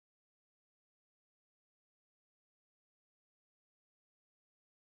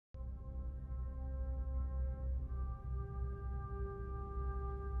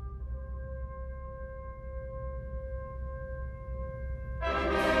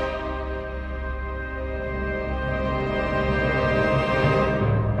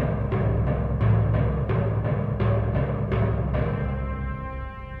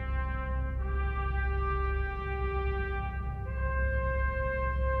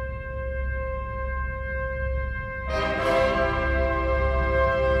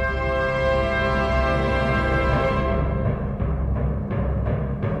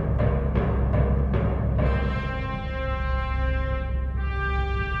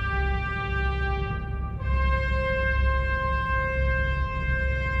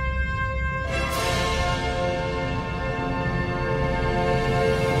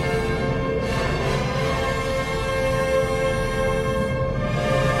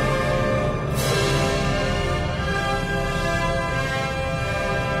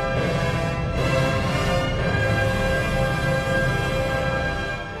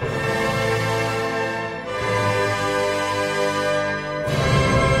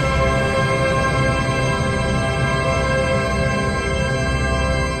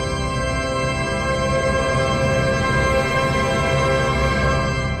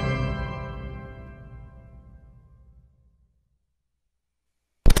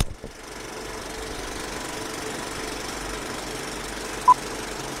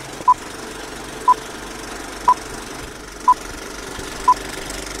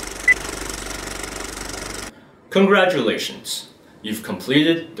Congratulations! You've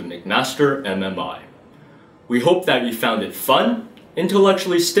completed the McMaster MMI. We hope that you found it fun,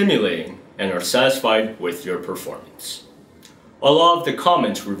 intellectually stimulating, and are satisfied with your performance. A lot of the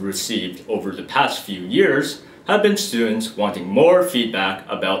comments we've received over the past few years have been students wanting more feedback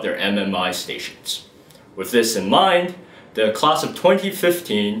about their MMI stations. With this in mind, the class of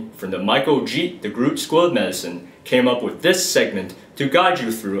 2015 from the Michael G. DeGroote School of Medicine came up with this segment to guide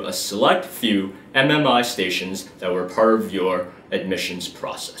you through a select few MMI stations that were part of your admissions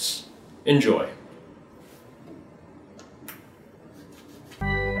process. Enjoy.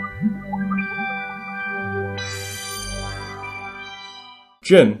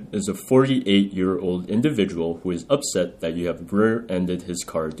 Jim is a 48-year-old individual who is upset that you have rear-ended his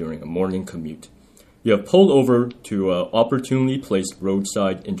car during a morning commute. You have pulled over to an opportunely placed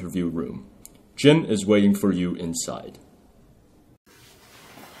roadside interview room. Jim is waiting for you inside.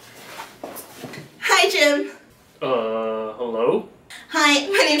 Hi, Jim. Hello? Hi,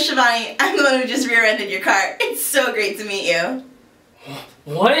 my name's Shivani. I'm the one who just rear-ended your car. It's so great to meet you.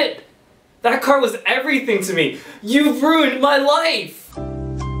 What? That car was everything to me. You've ruined my life!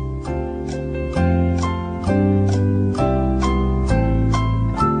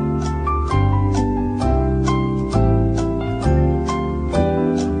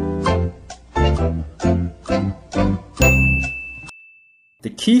 The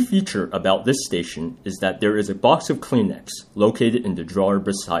key feature about this station is that there is a box of Kleenex located in the drawer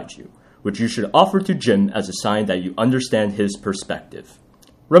beside you, which you should offer to Jim as a sign that you understand his perspective.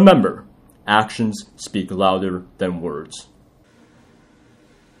 Remember, actions speak louder than words.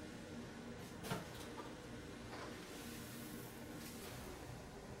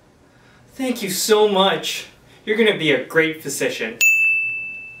 Thank you so much. You're gonna be a great physician.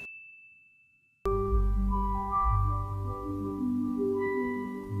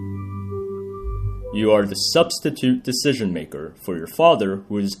 You are the substitute decision maker for your father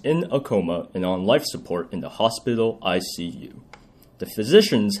who is in a coma and on life support in the hospital ICU. The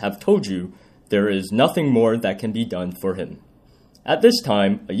physicians have told you there is nothing more that can be done for him. At this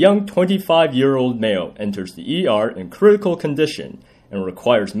time, a young 25-year-old male enters the ER in critical condition and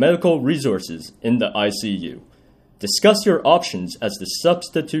requires medical resources in the ICU. Discuss your options as the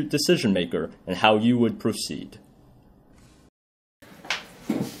substitute decision maker and how you would proceed.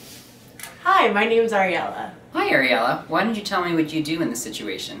 Hi, my name's Ariella. Hi, Ariella. Why don't you tell me what you do in this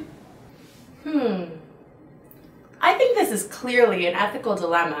situation? I think this is clearly an ethical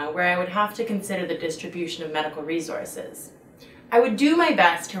dilemma where I would have to consider the distribution of medical resources. I would do my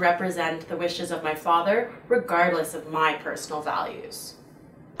best to represent the wishes of my father, regardless of my personal values.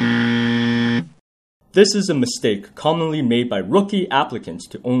 This is a mistake commonly made by rookie applicants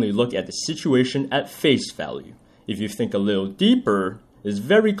to only look at the situation at face value. If you think a little deeper, it is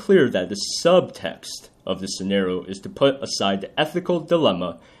very clear that the subtext of the scenario is to put aside the ethical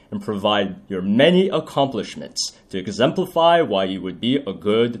dilemma and provide your many accomplishments to exemplify why you would be a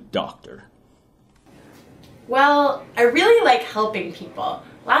good doctor. Well, I really like helping people.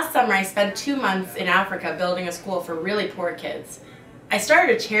 Last summer I spent 2 months in Africa building a school for really poor kids. I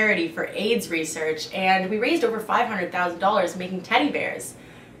started a charity for AIDS research and we raised over $500,000 making teddy bears.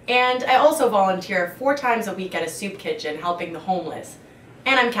 And I also volunteer 4 times a week at a soup kitchen helping the homeless.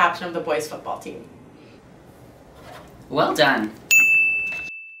 And I'm captain of the boys football team. Well done.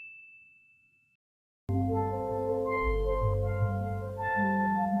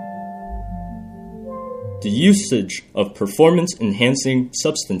 The usage of performance-enhancing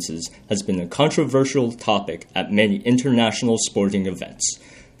substances has been a controversial topic at many international sporting events.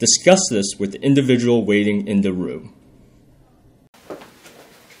 Discuss this with the individual waiting in the room.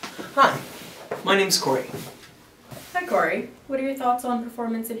 Hi, my name's Corey. Hi Corey, what are your thoughts on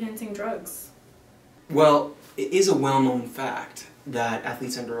performance-enhancing drugs? Well, it is a well-known fact that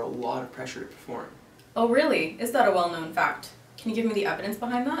athletes are under a lot of pressure to perform. Oh really? Is that a well-known fact? Can you give me the evidence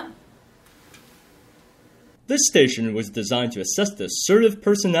behind that? This station was designed to assess the assertive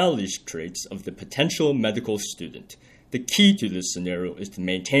personality traits of the potential medical student. The key to this scenario is to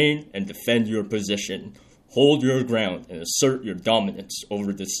maintain and defend your position, hold your ground, and assert your dominance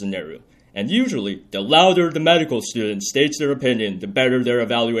over this scenario. And usually, the louder the medical student states their opinion, the better their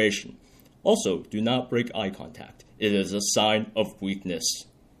evaluation. Also, do not break eye contact. It is a sign of weakness.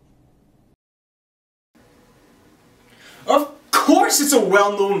 Of course it's a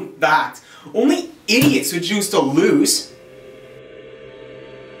well-known fact. Only idiots would choose to lose.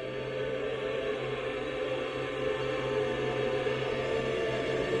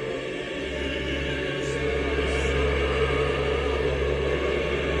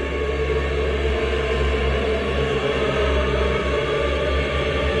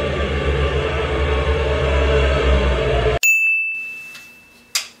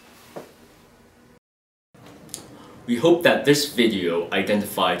 We hope that this video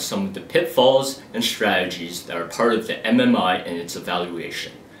identified some of the pitfalls and strategies that are part of the MMI and its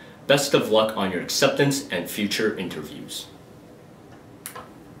evaluation. Best of luck on your acceptance and future interviews.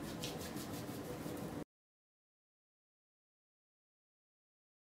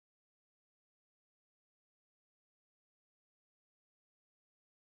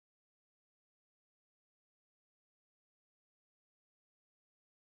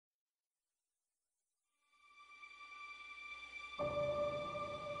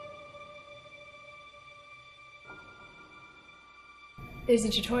 There's a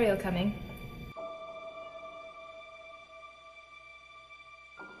tutorial coming.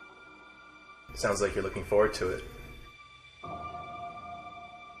 Sounds like you're looking forward to it.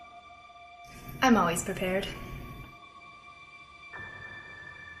 I'm always prepared.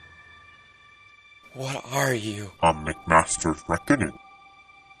 What are you? I'm McMaster's reckoning.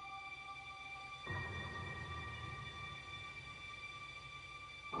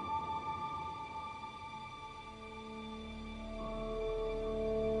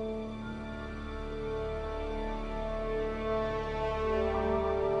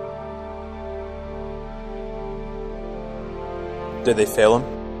 Did they fail him?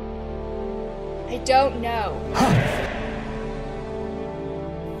 I don't know.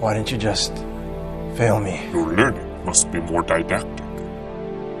 Why didn't you just fail me? Your learning must be more didactic.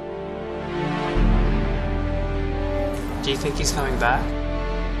 Do you think he's coming back?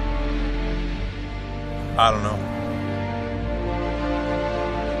 I don't know.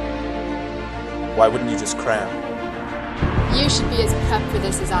 Why wouldn't you just cram? You should be as prepped for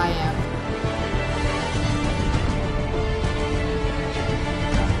this as I am.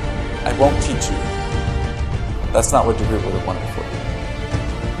 I won't teach you. That's not what DeGroote would have wanted for you.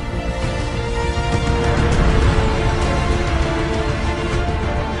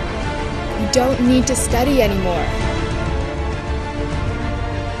 You don't need to study anymore.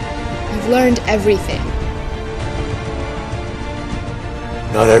 You've learned everything.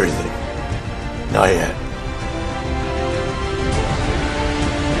 Not everything. Not yet.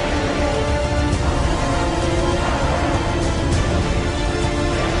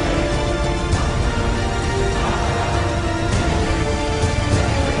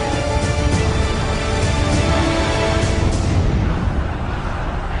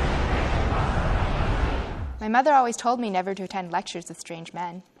 My mother always told me never to attend lectures with strange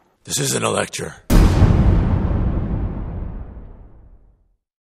men. This isn't a lecture.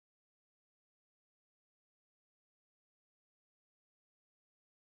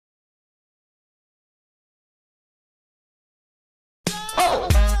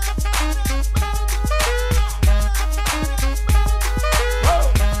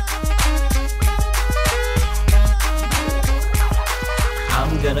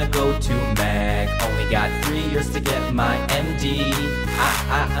 I'm gonna go to Mac. Only got 3 years to get my MD.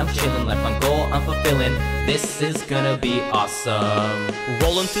 I'm chillin', life on goal, I'm fulfilling. This is gonna be awesome.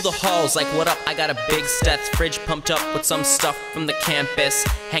 Rolling through the halls like what up, I got a big stats fridge pumped up with some stuff from the campus.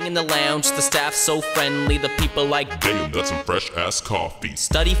 Hang in the lounge, the staff so friendly, the people like damn, that's some fresh ass coffee.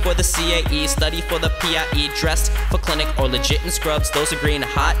 Study for the CAE, study for the PIE, dressed for clinic or legit in scrubs, those are green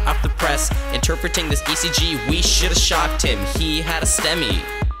hot off the press. Interpreting this ECG, we should've shocked him, he had a STEMI.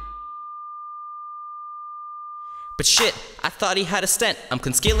 But shit, I thought he had a stent. I'm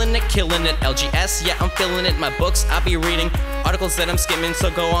conskilling it, killing it, LGS, yeah, I'm feeling it. My books, I'll be reading, articles that I'm skimming, so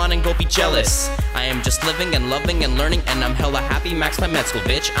go on and go be jealous. I am just living and loving and learning, and I'm hella happy, max my med school,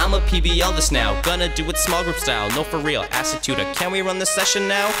 bitch. I'm a PBL this now, gonna do it small group style, no for real, ask the tutor, can we run this session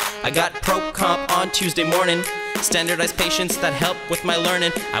now? I got pro comp on Tuesday morning, standardized patients that help with my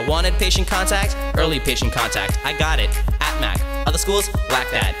learning. I wanted patient contact, early patient contact, I got it, at Mac. Other schools lack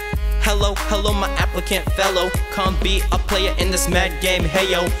that. Hello, hello, my applicant fellow. Come be a player in this mad game,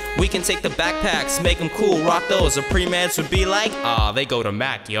 hey yo. We can take the backpacks, make them cool, rock those. Or pre-meds would be like, ah, they go to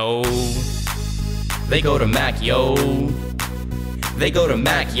Mac, yo. They go to Mac, yo. They go to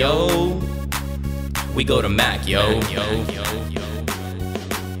Mac, yo. We go to Mac, yo.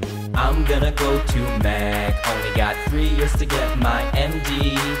 I'm gonna go to Mac. Only got 3 years to get my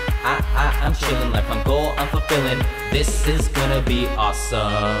MD. I'm chillin', life on goal, I'm fulfilling. This is gonna be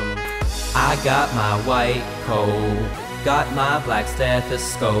awesome. I got my white coat, got my black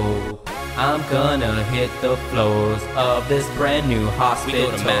stethoscope. I'm gonna hit the floors of this brand new hospital.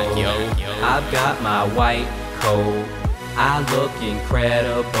 We go to Mac, yo. I've got my white coat, I look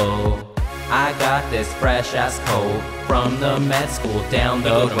incredible. I got this fresh ass coat from the med school down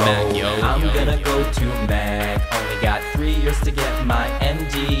the road. I'm gonna go to Mac. Only got 3 years to get my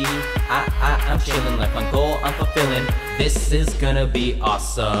MD. I'm chillin', life on goal, I'm fulfilling. This is gonna be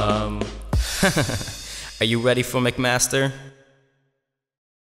awesome. Are you ready for McMaster?